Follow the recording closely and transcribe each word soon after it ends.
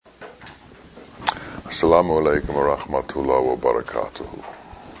Assalamu alaikum wa rahmatullahi wa barakatuhu.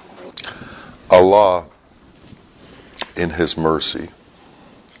 Allah, in His mercy,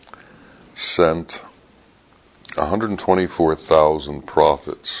 sent 124,000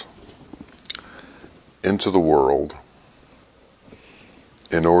 prophets into the world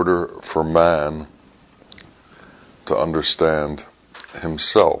in order for man to understand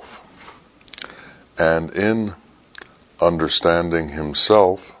himself. And in understanding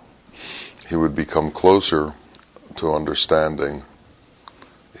himself, he would become closer to understanding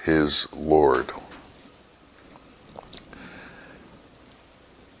his Lord.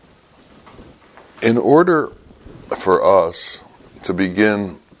 In order for us to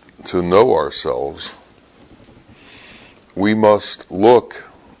begin to know ourselves, we must look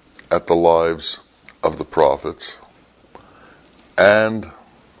at the lives of the prophets and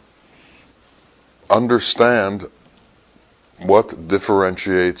understand what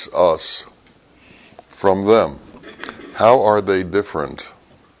differentiates us from them. How are they different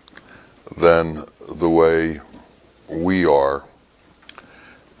than the way we are?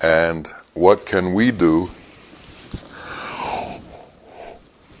 And what can we do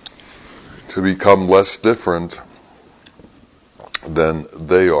to become less different than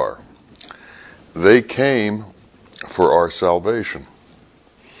they are? They came for our salvation.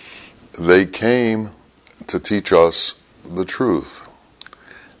 They came to teach us the truth.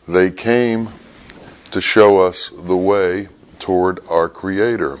 They came to show us the way toward our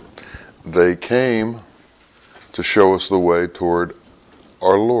Creator. They came to show us the way toward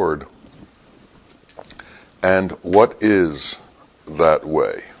our Lord. And what is that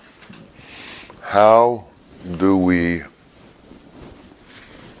way? How do we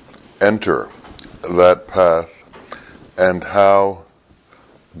enter that path, and how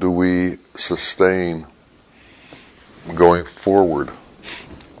do we sustain going forward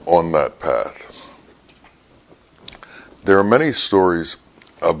on that path? There are many stories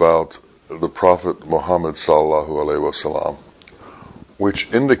about the Prophet Muhammad sallallahu alaihi wasallam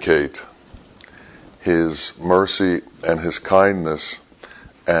which indicate his mercy and his kindness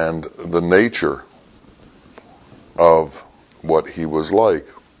and the nature of what he was like.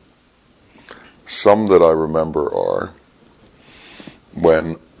 Some that I remember are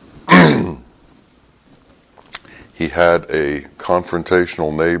when he had a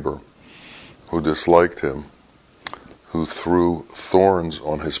confrontational neighbor who disliked him, who threw thorns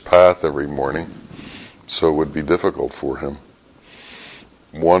on his path every morning, so it would be difficult for him.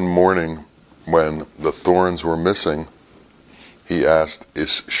 One morning, when the thorns were missing, he asked,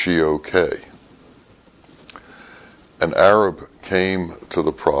 "Is she okay?" An Arab came to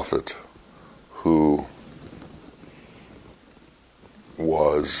the Prophet who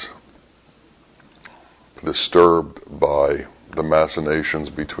was disturbed by the machinations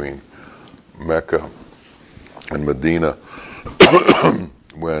between Mecca and Medina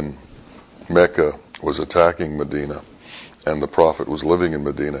when Mecca was attacking Medina and the Prophet was living in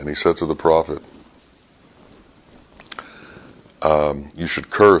Medina. And he said to the Prophet, you should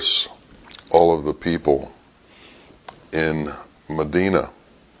curse all of the people in Medina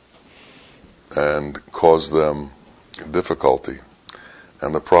and cause them difficulty.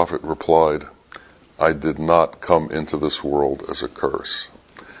 And the Prophet replied, I did not come into this world as a curse.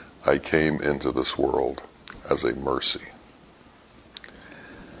 I came into this world as a mercy.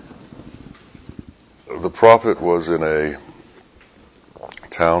 The Prophet was in a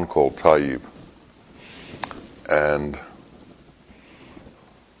town called Taib, and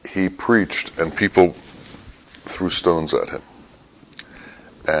he preached, and people threw stones at him.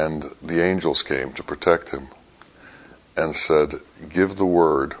 And the angels came to protect him and said, give the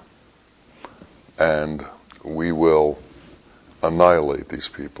word and we will annihilate these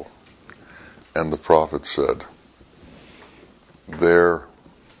people. And the Prophet said, their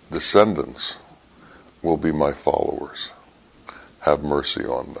descendants will be my followers. Have mercy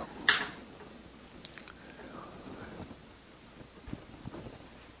on them.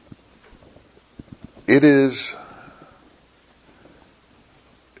 It is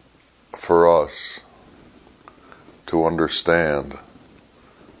for us to understand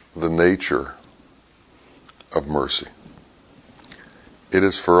the nature of mercy. It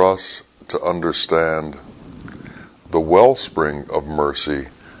is for us to understand the wellspring of mercy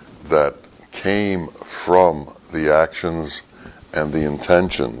that came from the actions and the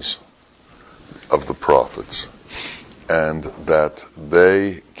intentions of the prophets, and that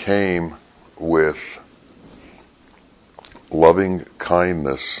they came with loving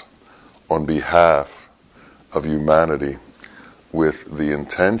kindness on behalf of humanity, with the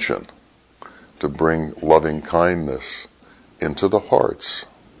intention to bring loving kindness into the hearts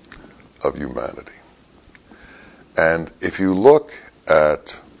of humanity. And if you look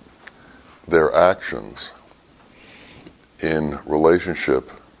at their actions in relationship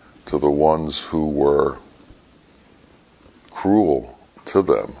to the ones who were cruel to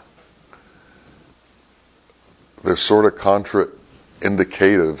them, they're sort of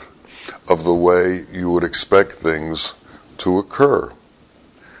contraindicative of the way you would expect things to occur.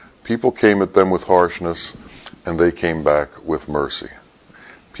 People came at them with harshness, and they came back with mercy.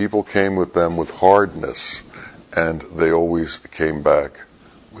 People came with them with hardness, and they always came back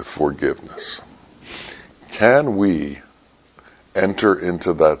with forgiveness. Can we enter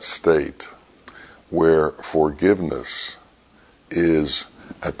into that state where forgiveness is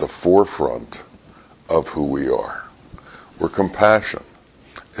at the forefront of who we are, where compassion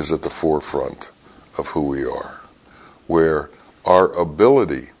is at the forefront of who we are, where our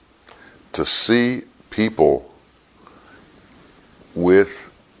ability to see people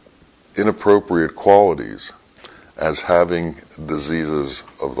with inappropriate qualities as having diseases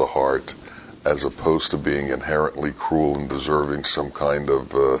of the heart, as opposed to being inherently cruel and deserving some kind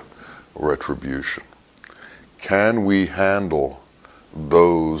of retribution? Can we handle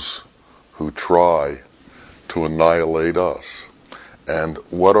those who try to annihilate us? And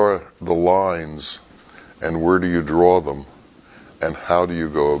what are the lines, and where do you draw them, and how do you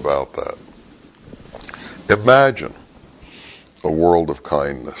go about that? Imagine a world of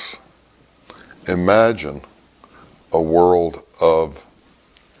kindness. Imagine a world of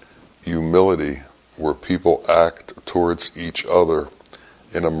humility where people act towards each other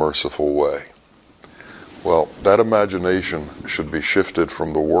in a merciful way. Well, that imagination should be shifted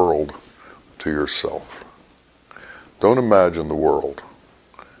from the world to yourself. Don't imagine the world.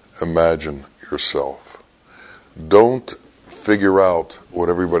 Imagine yourself. Don't figure out what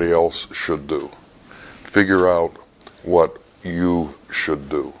everybody else should do. Figure out what you should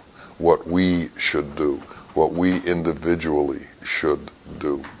do, what we should do, what we individually should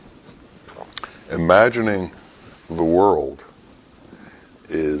do. Imagining the world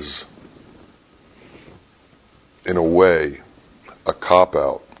is, in a way, a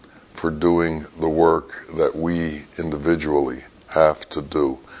cop-out for doing the work that we individually have to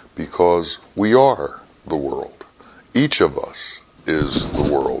do, because we are the world. Each of us is the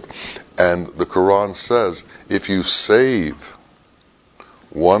world. And the Quran says, if you save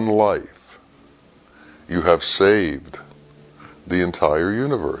one life, you have saved the entire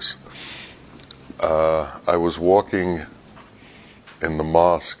universe. I was walking in the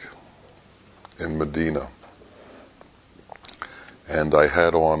mosque in Medina, and I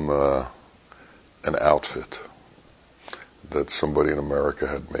had on an outfit that somebody in America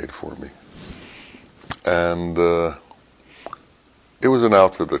had made for me. And it was an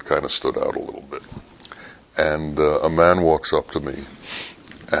outfit that kind of stood out a little bit. And a man walks up to me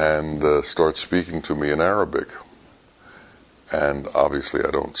and starts speaking to me in Arabic. And obviously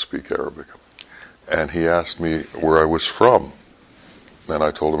I don't speak Arabic. And he asked me where I was from. And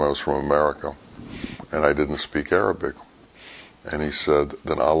I told him I was from America. And I didn't speak Arabic. And he said,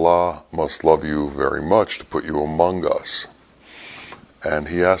 then Allah must love you very much to put you among us. And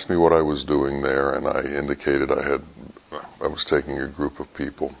he asked me what I was doing there, and I indicated I was taking a group of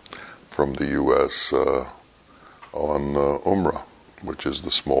people from the U.S. On Umrah, which is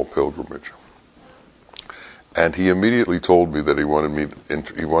the small pilgrimage. And he immediately told me that he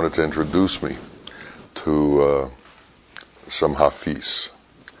wanted to introduce me to some Hafiz.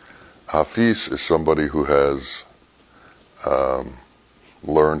 Hafiz is somebody who has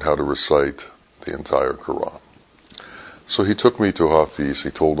learned how to recite the entire Quran. So he took me to Hafiz,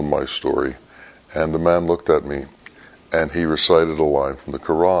 he told him my story, and the man looked at me, and he recited a line from the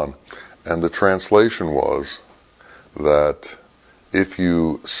Quran, and the translation was that if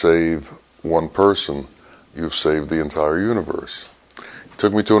you save one person, you've saved the entire universe. He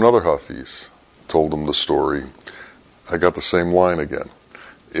took me to another Hafiz, told him the story. I got the same line again.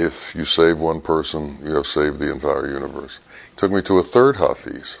 If you save one person, you have saved the entire universe. He took me to a third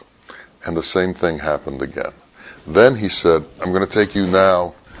Hafiz, and the same thing happened again. Then he said, I'm going to take you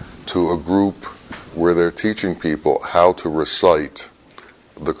now to a group where they're teaching people how to recite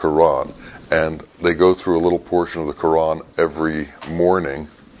the Quran. And they go through a little portion of the Quran every morning,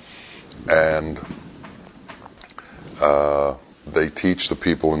 and they teach the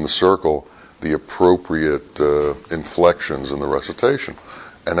people in the circle the appropriate inflections in the recitation.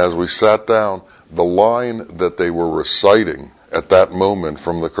 And as we sat down, the line that they were reciting at that moment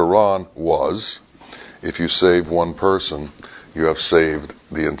from the Quran was, if you save one person, you have saved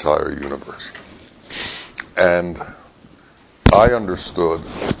the entire universe. And I understood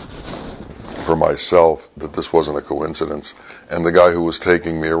for myself that this wasn't a coincidence. And the guy who was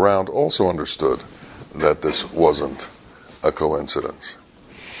taking me around also understood that this wasn't a coincidence.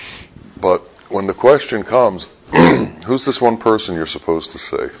 But when the question comes, who's this one person you're supposed to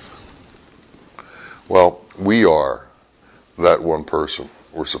save? Well, we are that one person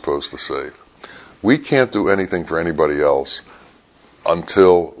we're supposed to save. We can't do anything for anybody else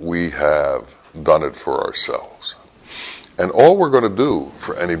until we have done it for ourselves. And all we're going to do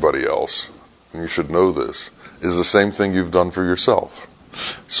for anybody else, and you should know this, is the same thing you've done for yourself.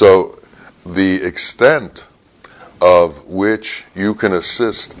 So the extent of which you can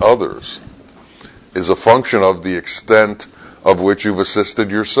assist others is a function of the extent of which you've assisted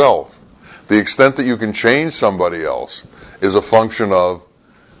yourself. The extent that you can change somebody else is a function of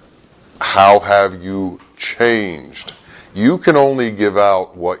how have you changed. You can only give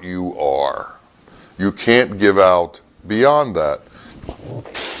out what you are. You can't give out beyond that.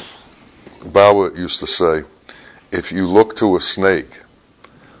 Bawa used to say, if you look to a snake,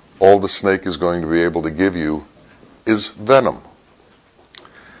 all the snake is going to be able to give you is venom.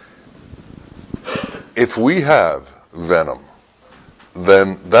 If we have venom,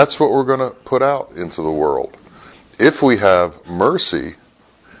 then that's what we're going to put out into the world. If we have mercy,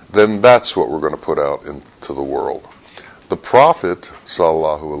 then that's what we're going to put out into the world. The Prophet,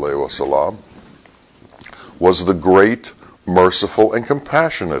 sallallahu alaihi wasallam, was the great, merciful, and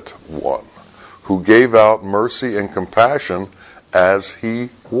compassionate one who gave out mercy and compassion as he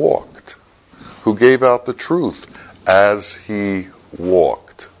walked, who gave out the truth as he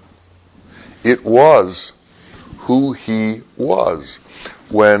walked. It was who he was.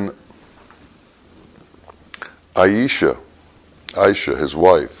 When Aisha, his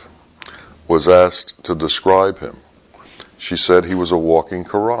wife, was asked to describe him, she said he was a walking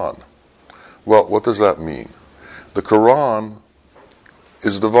Quran. Well, what does that mean? The Quran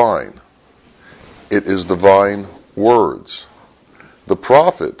is divine. It is divine words. The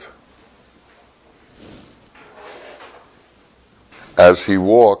Prophet, as he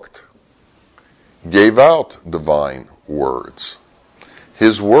walked, gave out divine words.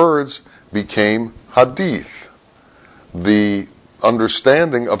 His words became hadith, the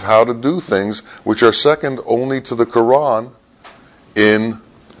understanding of how to do things which are second only to the Quran in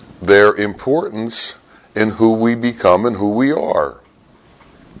their importance in who we become and who we are.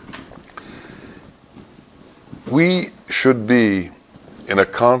 We should be in a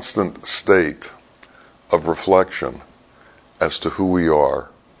constant state of reflection as to who we are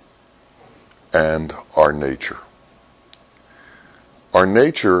and our nature. Our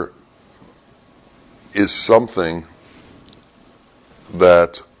nature is something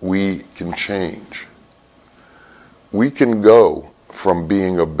that we can change. We can go from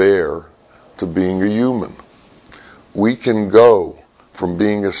being a bear to being a human. We can go from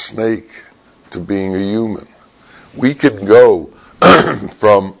being a snake to being a human. We can go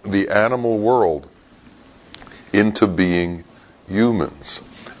from the animal world into being humans.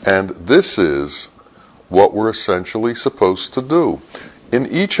 And this is what we're essentially supposed to do. In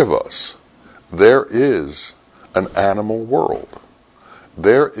each of us, there is an animal world.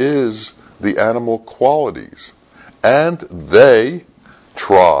 There is the animal qualities. And they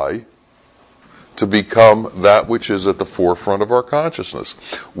try to become that which is at the forefront of our consciousness.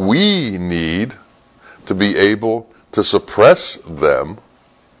 We need to be able to suppress them,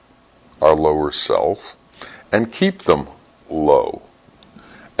 our lower self, and keep them low.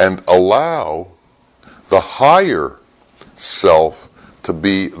 And allow the higher self to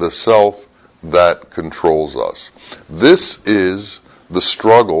be the self that controls us. This is the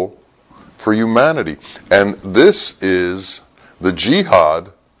struggle for humanity. And this is the jihad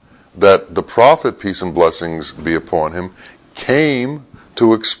that the Prophet, peace and blessings be upon him, came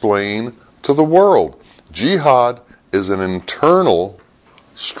to explain to the world. Jihad is an internal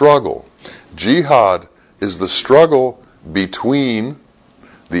struggle. Jihad is the struggle between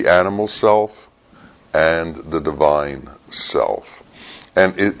the animal self and the divine self.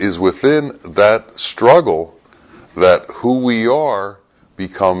 And it is within that struggle that who we are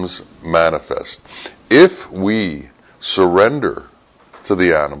becomes manifest. If we surrender to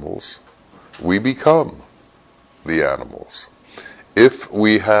the animals, we become the animals. If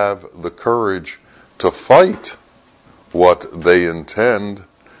we have the courage to fight what they intend,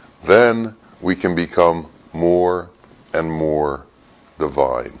 then we can become more and more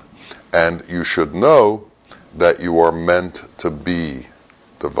divine. And you should know that you are meant to be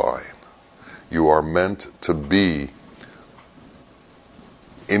divine. You are meant to be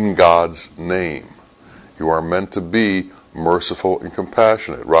in God's name. You are meant to be merciful and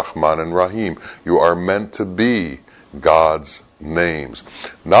compassionate, Rahman and Rahim. You are meant to be God's names.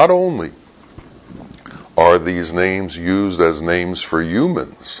 Not only are these names used as names for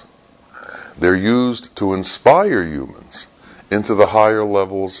humans, They're used to inspire humans into the higher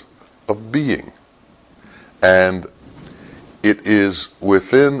levels of being. And it is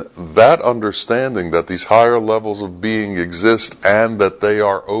within that understanding that these higher levels of being exist and that they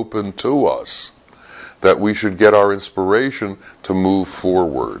are open to us that we should get our inspiration to move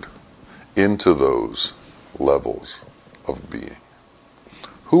forward into those levels of being.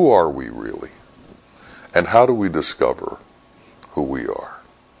 Who are we really? And how do we discover who we are?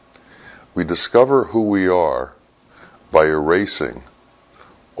 We discover who we are by erasing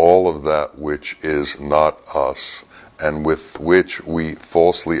all of that which is not us and with which we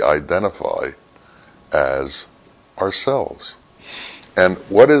falsely identify as ourselves. And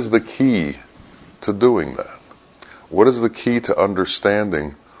what is the key to doing that? What is the key to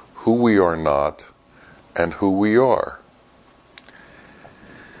understanding who we are not and who we are?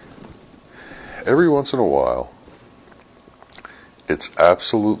 Every once in a while, it's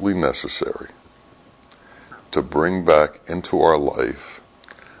absolutely necessary to bring back into our life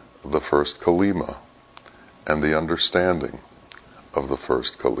the first kalima and the understanding of the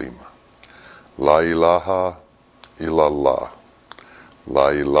first kalima. La ilaha illallah. La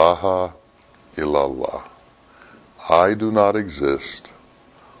ilaha illallah. I do not exist,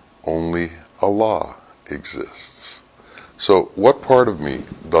 only Allah exists. So what part of me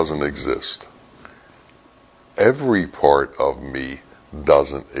doesn't exist? Every part of me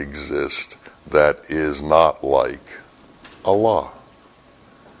doesn't exist that is not like Allah.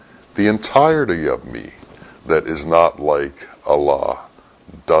 The entirety of me that is not like Allah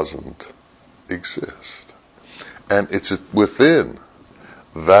doesn't exist. And it's within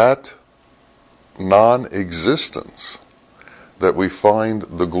that non-existence that we find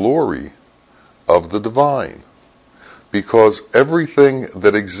the glory of the divine. Because everything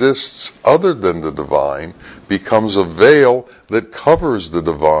that exists other than the divine becomes a veil that covers the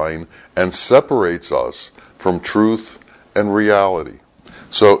divine and separates us from truth and reality.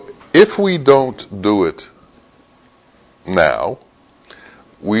 So if we don't do it now,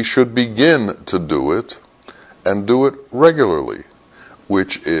 we should begin to do it and do it regularly,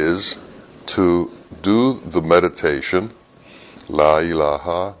 which is to do the meditation, La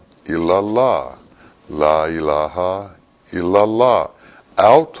ilaha illallah, La ilaha illallah,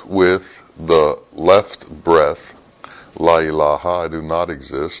 out with the left breath, La ilaha, I do not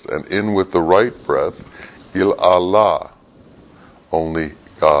exist, and in with the right breath, Illallah, only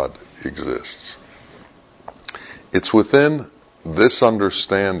God exists. It's within this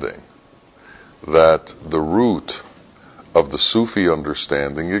understanding that the root of the Sufi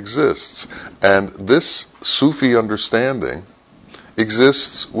understanding exists. And this Sufi understanding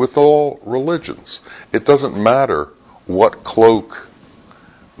exists with all religions. It doesn't matter what cloak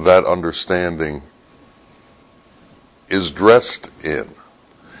that understanding is dressed in.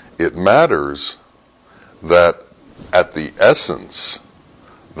 It matters that at the essence,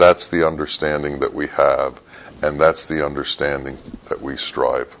 that's the understanding that we have, and that's the understanding that we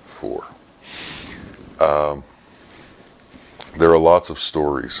strive for. There are lots of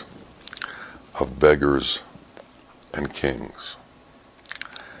stories of beggars and kings.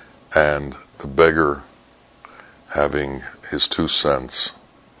 And the beggar having his 2 cents,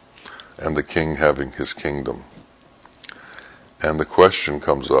 and the king having his kingdom. And the question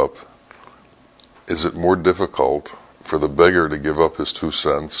comes up, is it more difficult for the beggar to give up his 2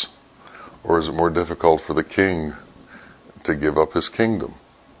 cents, or is it more difficult for the king to give up his kingdom?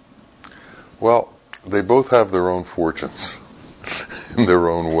 Well, they both have their own fortunes in their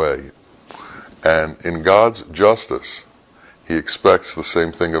own way. And in God's justice, He expects the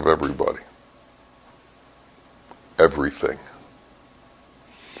same thing of everybody. Everything.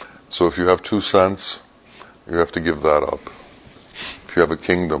 So if you have 2 cents, you have to give that up. If you have a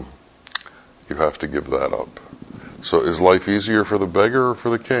kingdom, you have to give that up. So is life easier for the beggar or for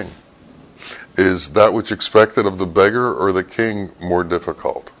the king? Is that which expected of the beggar or the king more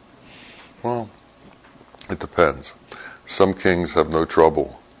difficult? Well, it depends. Some kings have no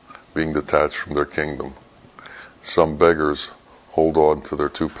trouble being detached from their kingdom. Some beggars hold on to their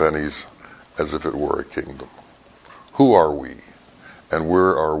 2 pennies as if it were a kingdom. Who are we? And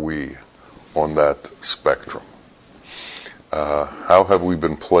where are we on that spectrum? How have we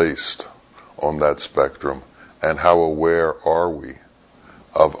been placed on that spectrum? And how aware are we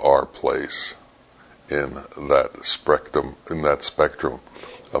of our place in that spectrum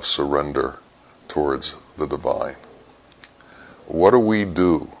of surrender towards the divine? What do we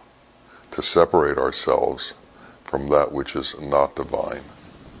do to separate ourselves from that which is not divine?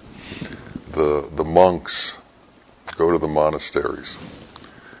 The monks go to the monasteries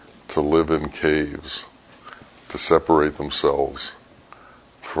to live in caves, to separate themselves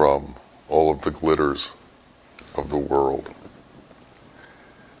from all of the glitters of the world.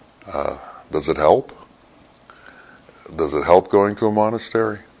 Does it help? Does it help going to a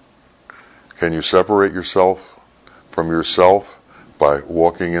monastery? Can you separate yourself from yourself by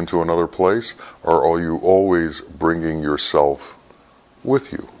walking into another place, or are you always bringing yourself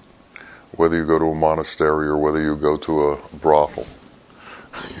with you? Whether you go to a monastery or whether you go to a brothel,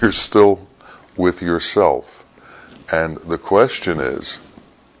 you're still with yourself. And the question is,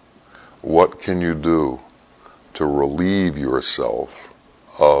 what can you do to relieve yourself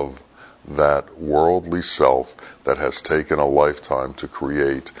of that worldly self that has taken a lifetime to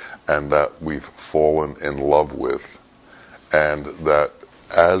create and that we've fallen in love with, and that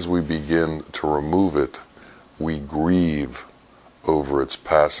as we begin to remove it, we grieve over its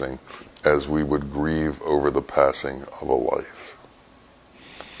passing as we would grieve over the passing of a life?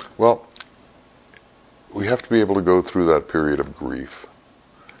 Well, we have to be able to go through that period of grief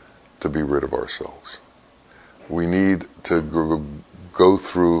to be rid of ourselves. We need to go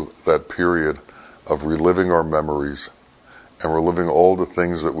through that period of reliving our memories and reliving all the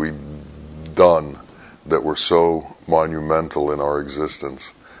things that we've done that were so monumental in our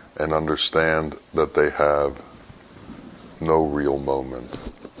existence, and understand that they have no real moment.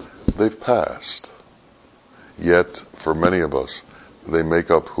 They've passed. Yet, for many of us, they make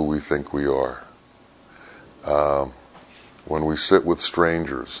up who we think we are. When we sit with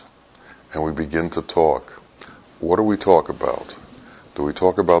strangers and we begin to talk, what do we talk about? Do we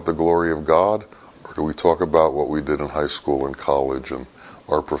talk about the glory of God, or do we talk about what we did in high school and college and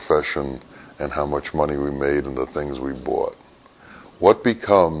our profession and how much money we made and the things we bought? What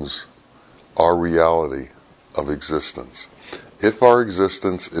becomes our reality of existence? If our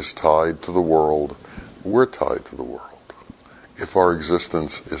existence is tied to the world, we're tied to the world. If our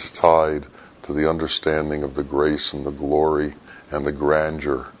existence is tied to the understanding of the grace and the glory and the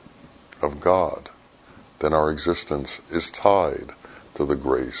grandeur of God, then our existence is tied to the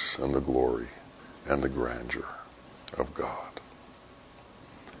grace and the glory and the grandeur of God.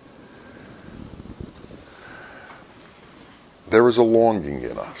 There is a longing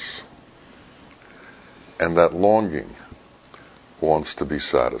in us, and that longing wants to be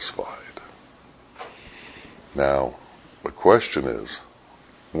satisfied. Now, the question is,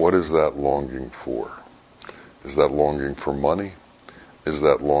 what is that longing for? Is that longing for money? Is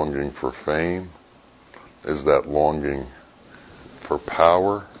that longing for fame? Is that longing for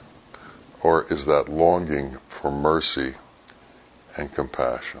power? Or is that longing for mercy and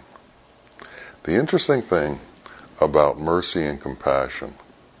compassion? The interesting thing about mercy and compassion,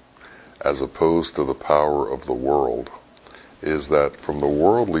 as opposed to the power of the world, is that from the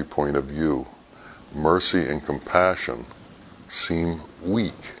worldly point of view, mercy and compassion seem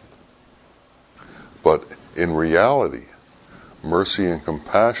weak. But in reality, mercy and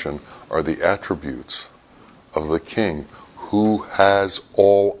compassion are the attributes of the King, who has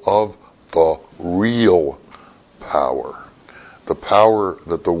all of the real power. The power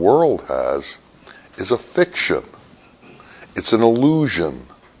that the world has is a fiction. It's an illusion.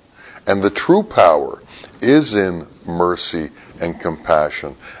 And the true power is in mercy and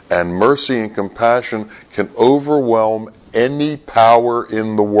compassion. And mercy and compassion can overwhelm any power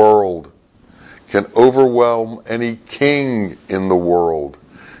in the world, can overwhelm any king in the world,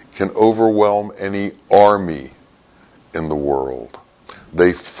 can overwhelm any army in the world.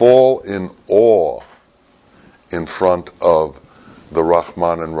 They fall in awe in front of the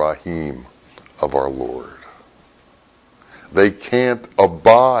Rahman and Rahim of our Lord. They can't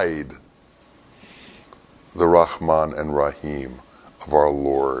abide the Rahman and Rahim of our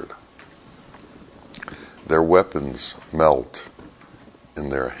Lord. Their weapons melt in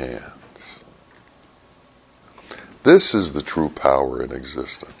their hands. This is the true power in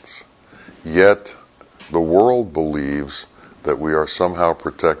existence. Yet the world believes that we are somehow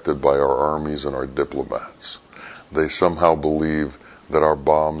protected by our armies and our diplomats. They somehow believe that our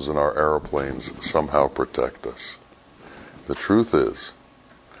bombs and our airplanes somehow protect us. The truth is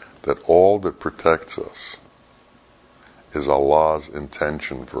that all that protects us is Allah's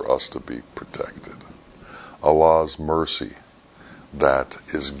intention for us to be protected. Allah's mercy that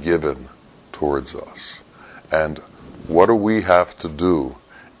is given towards us. And what do we have to do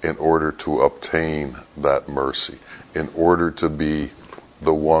in order to obtain that mercy, in order to be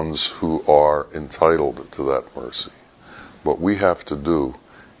the ones who are entitled to that mercy? What we have to do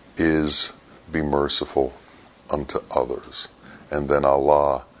is be merciful unto others, and then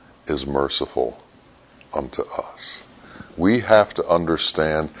Allah is merciful unto us. We have to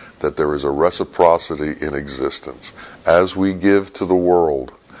understand that there is a reciprocity in existence. As we give to the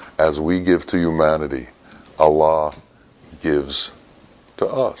world, as we give to humanity, Allah gives to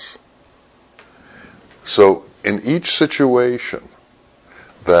us. So in each situation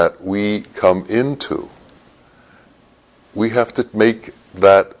that we come into, we have to make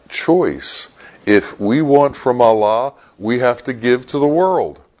that choice. If we want from Allah, we have to give to the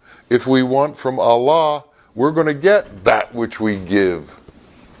world. If we want from Allah, we're going to get that which we give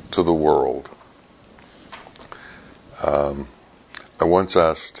to the world. I once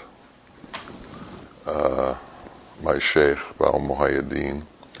asked my Sheikh, Baal Muhayyiddin,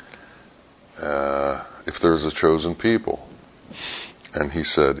 if there's a chosen people. And he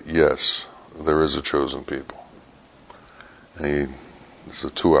said, yes, there is a chosen people. And this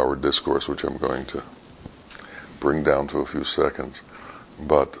is a 2-hour discourse, which I'm going to bring down to a few seconds.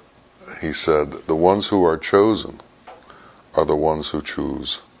 But he said, the ones who are chosen are the ones who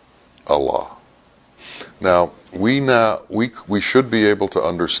choose Allah. Now, we should be able to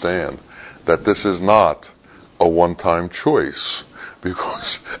understand that this is not a one-time choice,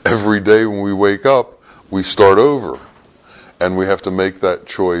 because every day when we wake up, we start over, and we have to make that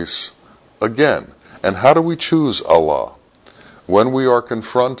choice again. And how do we choose Allah? When we are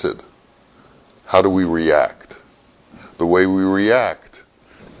confronted, how do we react? The way we react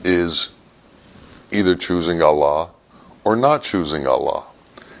is either choosing Allah or not choosing Allah.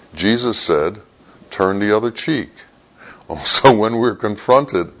 Jesus said, turn the other cheek. So when we're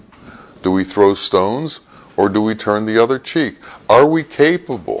confronted, do we throw stones or do we turn the other cheek? Are we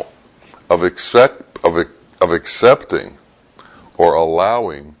capable of accepting or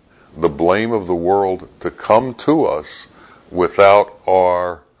allowing the blame of the world to come to us without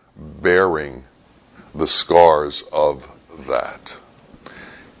our bearing the scars of that?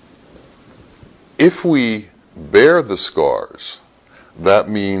 If we bear the scars, that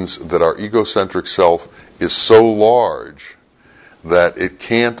means that our egocentric self is so large that it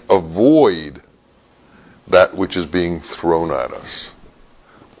can't avoid that which is being thrown at us.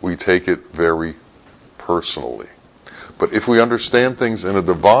 We take it very personally. But if we understand things in a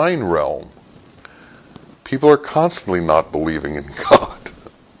divine realm, people are constantly not believing in God.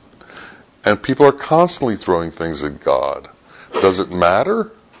 And people are constantly throwing things at God. Does it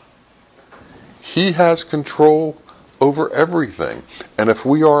matter? He has control over everything. And if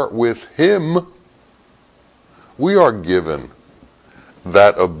we are with Him, we are given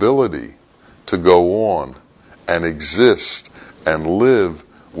that ability to go on and exist and live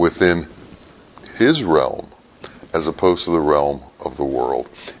within His realm as opposed to the realm of the world.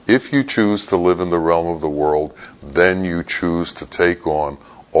 If you choose to live in the realm of the world, then you choose to take on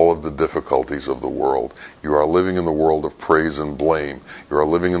all of the difficulties of the world. You are living in the world of praise and blame. You are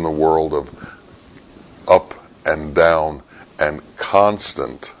living in the world of up and down and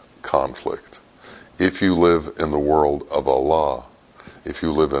constant conflict. If you live in the world of Allah, if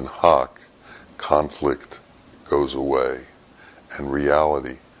you live in Haqq, conflict goes away and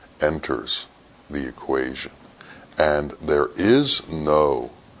reality enters the equation. And there is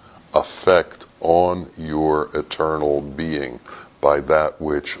no effect on your eternal being by that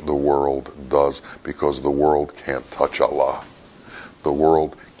which the world does, because the world can't touch Allah. The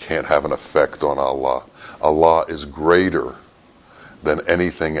world can't have an effect on Allah. Allah is greater than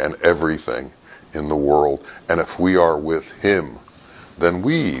anything and everything in the world. And if we are with Him, then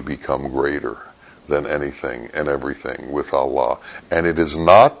we become greater than anything and everything with Allah. And it is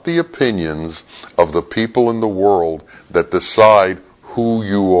not the opinions of the people in the world that decide who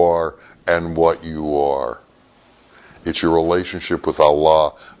you are and what you are. It's your relationship with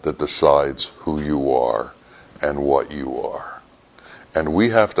Allah that decides who you are and what you are. And we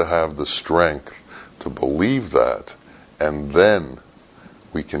have to have the strength to believe that, and then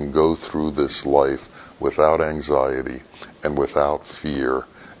we can go through this life without anxiety and without fear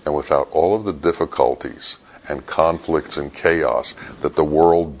and without all of the difficulties and conflicts and chaos that the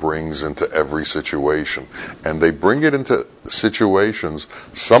world brings into every situation. And they bring it into situations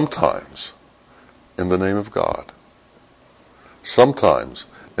sometimes in the name of God, sometimes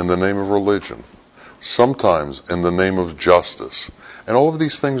in the name of religion, sometimes in the name of justice. And all of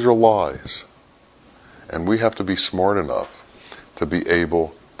these things are lies. And we have to be smart enough to be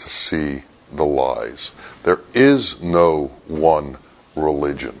able to see the lies. There is no one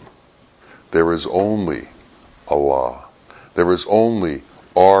religion. There is only Allah. There is only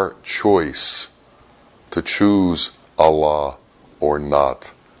our choice to choose Allah or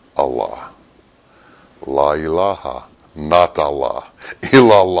not Allah. La ilaha, not Allah.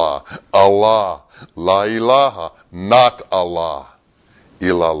 Illallah, Allah. La ilaha, not Allah.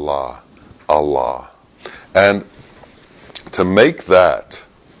 Illallah, Allah. And to make that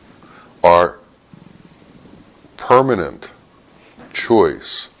our permanent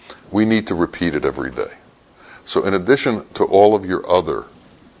choice, we need to repeat it every day. So in addition to all of your other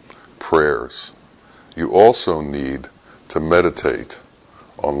prayers, you also need to meditate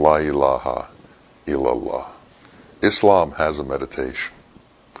on La ilaha illallah. Islam has a meditation,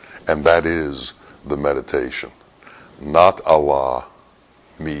 and that is the meditation. Not Allah,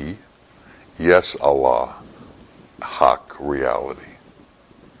 me. Yes, Allah, Haq, reality.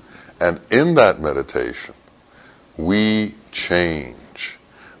 And in that meditation, we change.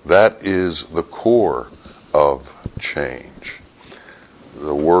 That is the core of change.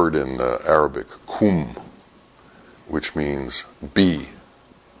 The word in Arabic, kum, which means be.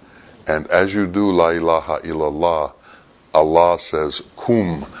 And as you do La ilaha illallah, Allah says,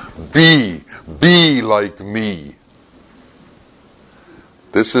 kum, be like me.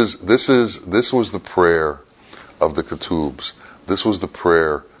 This was the prayer of the Ketubs. This was the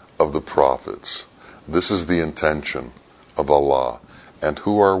prayer of the prophets. This is the intention of Allah. And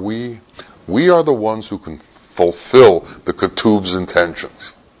who are we? We are the ones who can fulfill the Ketub's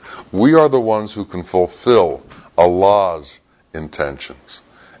intentions. We are the ones who can fulfill Allah's intentions.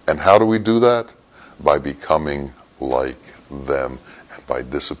 And how do we do that? By becoming like them and by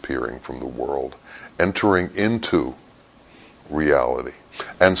disappearing from the world, entering into reality.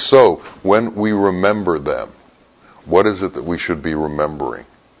 And so, when we remember them, what is it that we should be remembering?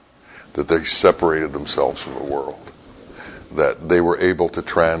 That they separated themselves from the world. That they were able to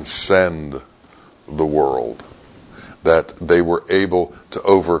transcend the world. That they were able to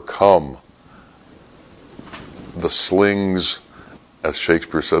overcome the slings, as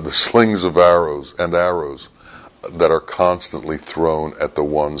Shakespeare said, the slings of arrows that are constantly thrown at the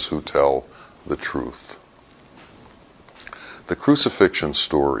ones who tell the truth. The crucifixion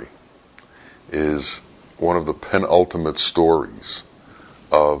story is one of the penultimate stories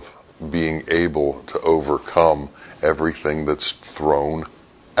of being able to overcome everything that's thrown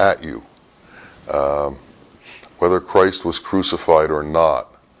at you. Whether Christ was crucified or not,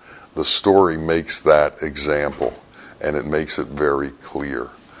 the story makes that example, and it makes it very clear.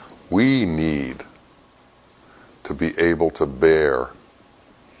 We need to be able to bear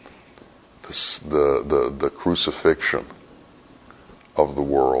the crucifixion of the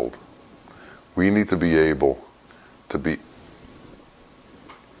world. We need to be able to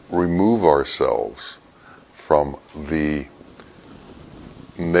remove ourselves from the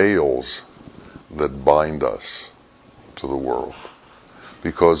nails that bind us to the world.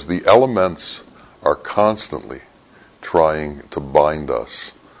 Because the elements are constantly trying to bind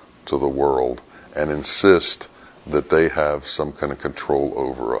us to the world and insist that they have some kind of control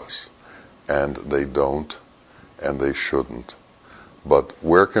over us. And they don't, and they shouldn't. But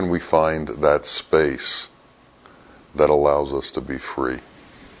where can we find that space that allows us to be free?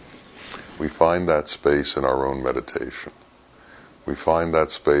 We find that space in our own meditation. We find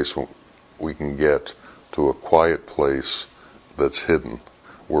that space when we can get to a quiet place that's hidden,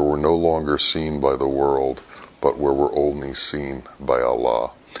 where we're no longer seen by the world, but where we're only seen by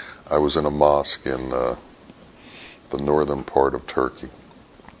Allah. I was in a mosque in the northern part of Turkey,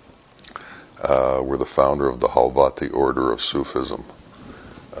 where the founder of the Halvati order of Sufism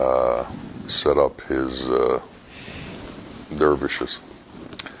set up his dervishes.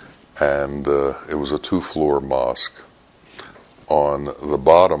 And it was a 2-floor mosque. On the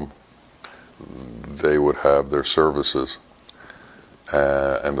bottom, they would have their services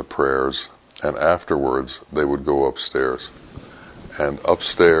and the prayers, and afterwards they would go upstairs. And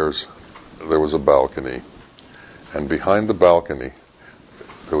upstairs there was a balcony, and behind the balcony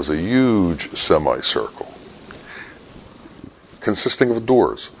there was a huge semicircle consisting of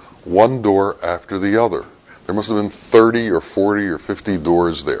doors, one door after the other. There must have been 30 or 40 or 50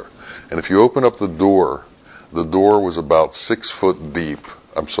 doors there. And if you open up the door was about 6 foot deep.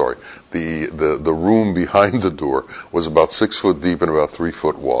 I'm sorry, the room behind the door was about 6 foot deep and about 3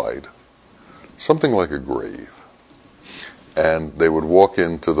 foot wide. Something like a grave. And they would walk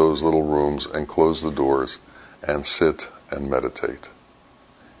into those little rooms and close the doors and sit and meditate,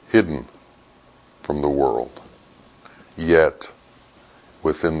 hidden from the world, yet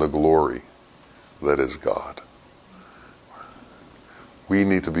within the glory that is God. We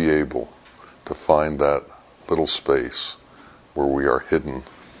need to be able to find that little space where we are hidden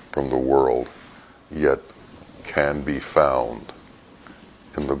from the world, yet can be found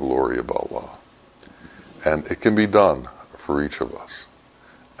in the glory of Allah. And it can be done for each of us.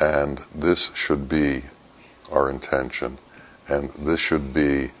 And this should be our intention, and this should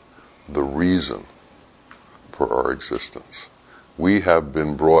be the reason for our existence. We have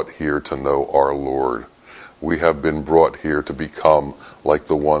been brought here to know our Lord. We have been brought here to become like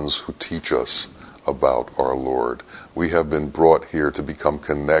the ones who teach us about our Lord. We have been brought here to become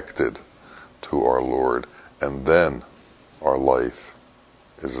connected to our Lord, and then our life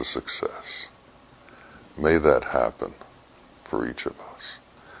is a success. May that happen for each of us.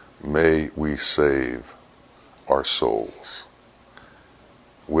 May we save our souls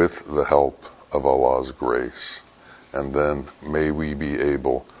with the help of Allah's grace. And then may we be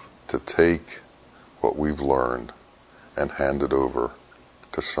able to take what we've learned and hand it over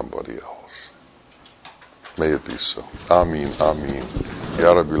to somebody else. May it be so. Ameen, ameen.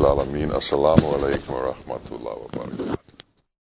 Ya Rabbil Alameen. Assalamu alaikum wa rahmatullahi wa barakatuh.